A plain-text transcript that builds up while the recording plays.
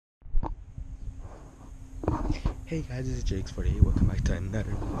Hey guys, this is Jakes48. Welcome back to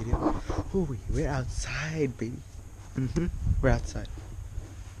another video. Ooh, we're outside, baby. We're outside.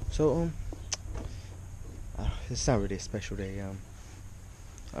 So it's not really a special day. I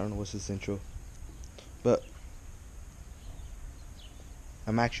don't know what's this intro, but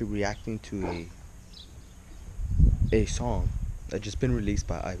I'm actually reacting to a song that just been released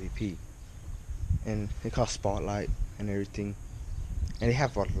by IBP, and it called Spotlight and everything. And they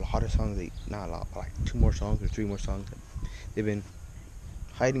have a lot of songs, not a lot, but like 2 more songs or 3 more songs that they've been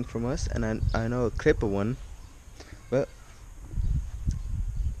hiding from us. And I know a clip of one, but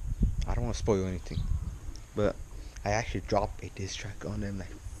I don't want to spoil anything. But I actually dropped a diss track on them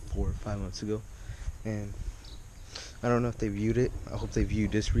like 4 or 5 months ago, and I don't know if they viewed it. I hope they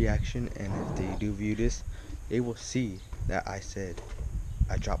viewed this reaction, and if they do view this, they will see that I said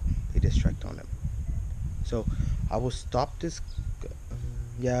I dropped a diss track on them. So I will stop this.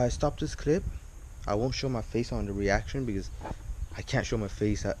 I stopped this clip. I won't show my face on the reaction because I can't show my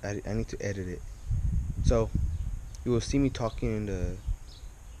face. I need to edit it. So you will see me talking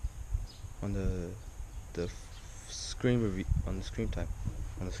on the screen review, on the screen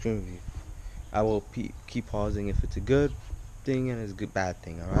review. I will keep pausing if it's a good thing and it's a good bad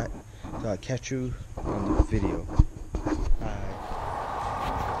thing. All right. So I'll catch you on the video.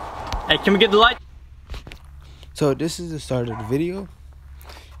 Hey, can we get the light? So this is the start of the video.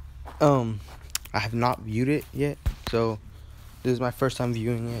 I have not viewed it yet, so this is my first time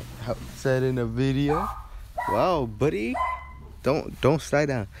viewing it. How it said in a video. Wow, buddy, don't slide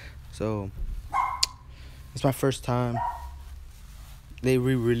down. So it's my first time. They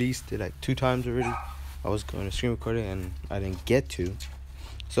re-released it like 2 times already. I was going to screen record it and I didn't get to.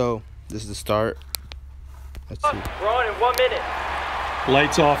 So this is the start. Let's see. We're on in 1 minute.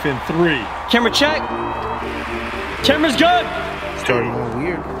 Lights off in 3. Camera check. Camera's good. Starting all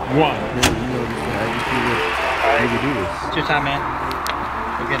weird. 1. No, you do this. It's your time, man.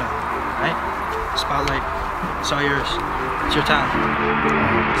 Go get him. Right? Spotlight. It's all yours. It's your time.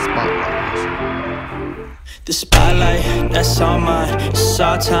 Spotlight. The spotlight, that's all mine. It's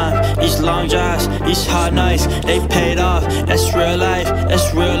our time. These long drives, these hard nights, they paid off. That's real life,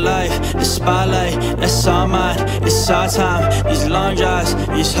 that's real life. The spotlight, that's all mine. It's our time. These long drives,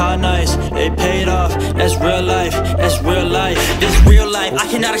 these hard nights, they paid off. That's real life, that's real life. This real life, I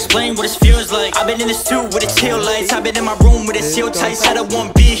cannot explain what it feels like. I've been in the stew with the tail lights. I've been in my room with it sealed tight. Said I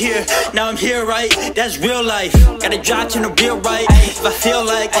won't be here, now I'm here, right? That's real life. Gotta drive to the real right. If I feel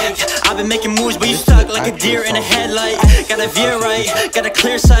like I've been making moves, but you stuck like a deer in a headlight. Gotta veer right, got a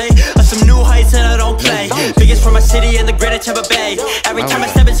clear sight of some new heights and I don't play. Biggest for my city in the greater Tampa Bay. Every time I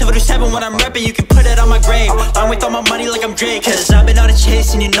step in 727 when I'm repping, you can put it on my grave. Along with all my money like I'm Drake. Cause I've been on a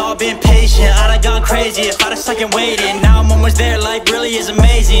chase and you know I've been patient. I'd have gone crazy if I'd have stuck and waited. Now I'm almost there, life really is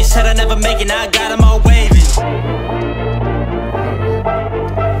amazing. Said I'd never make it, now I got them all waving. Said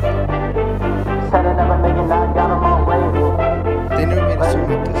I'd never make it, now I got them all waving. They never made a song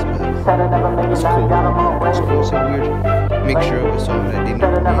like this, but it's cool. It's cool. It's a weird mixture of a song that they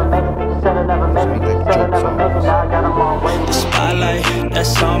never made. Just make like joke songs. The spotlight,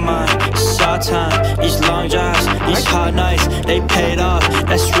 that's all mine. It's our time. These long drives, these hard nights, they paid off.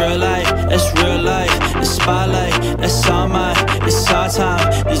 That's real life, that's real life. The spotlight, that's all mine. It's our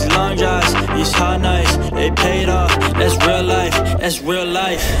time. These long drives, these hard nights, they paid off. That's real life, that's real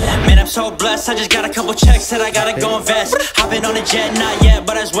life. Man, I'm so blessed. I just got a couple checks that I gotta go invest. Hopping on a jet, not yet,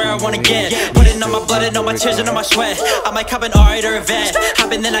 but that's where I wanna get. Putting on my blood and on my tears and on my sweat. I might cop an R8 or a vet.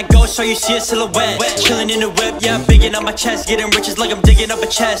 Hopping then I go, so you see a silhouette. Chilling in the whip, yeah, I'm bigging up my chest. Getting riches like I'm digging up a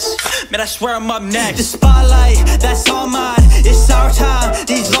chest. Man, I swear I'm up next. The spotlight, that's all mine. It's our time.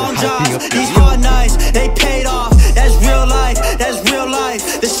 These long drives, these hard nights, they paid off. That's real life, that's real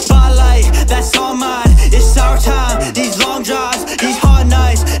life. The spotlight, that's all mine. It's our time. These long drives, these hard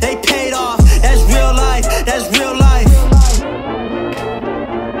nights, they paid off. That's real life, that's real life.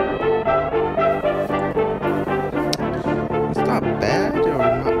 It's not bad or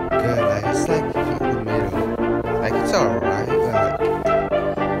not good. Like it's like in the middle. Like it's alright, but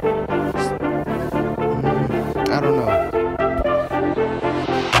I don't know.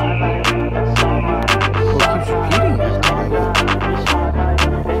 Well, it keeps repeating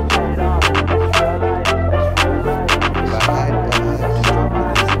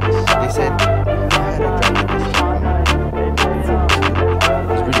they said I had a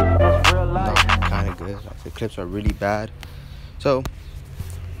it's really not kind of good. Like, the clips are really bad. So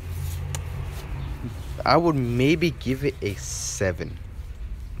I would maybe give it a 7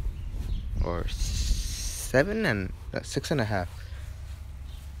 or 7 and 6.5.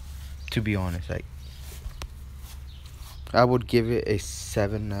 To be honest, like I would give it a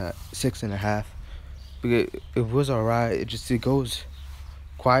 7, 6.5. it was alright. It goes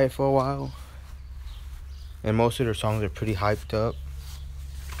quiet for a while, and most of their songs are pretty hyped up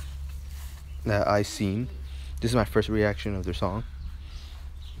that I seen. This is my first reaction of their song,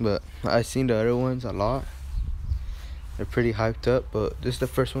 but I seen the other ones a lot. They're pretty hyped up, but this is the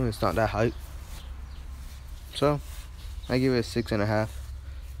first one that's not that hype. So I give it a 6.5.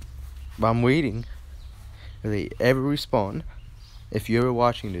 But I'm waiting if they ever respond. If you're ever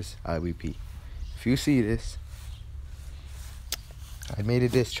watching this, IBP, if you see this, I made a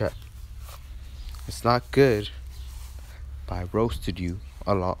diss track. It's not good, but I roasted you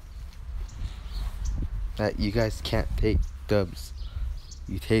a lot. That you guys can't take dubs.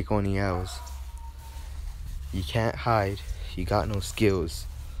 You take only L's. You can't hide. You got no skills.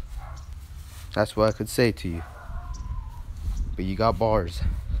 That's what I could say to you. But you got bars.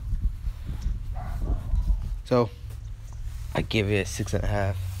 So I give it a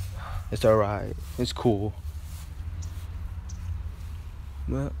 6.5. It's alright. It's cool.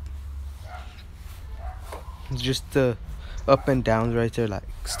 But it's just the up and downs right there, like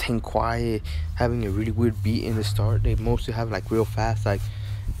staying quiet, having a really weird beat in the start. They mostly have like real fast, like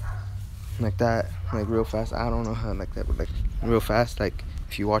that, like real fast. I don't know how like that, but like real fast. Like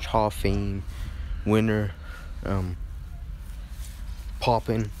if you watch Hall of Fame, Winner,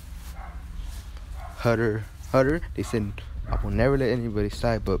 Poppin', Hutter, they said I will never let anybody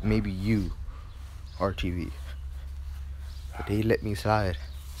slide, but maybe you, RTV. But they let me slide,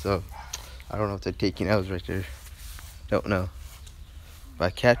 so I don't know if they're taking L's right there. Don't know. If I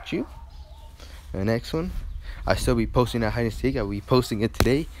catch you, the next one, I still be posting that hide and seek. I'll be posting it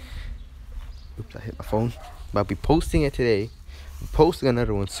today. Oops, I hit my phone. But I'll be posting it today. I'm posting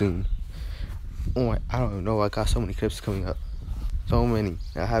another one soon. Oh, I don't even know. I got so many clips coming up. So many.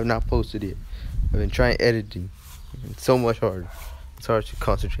 I have not posted it. I've been trying editing. It's so much hard. It's hard to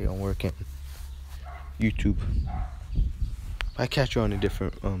concentrate on working. YouTube. I catch you on a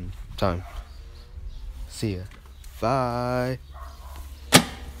different time. See ya. Bye.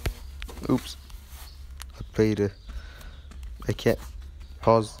 Oops. I can't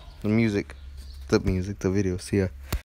pause the video. See ya.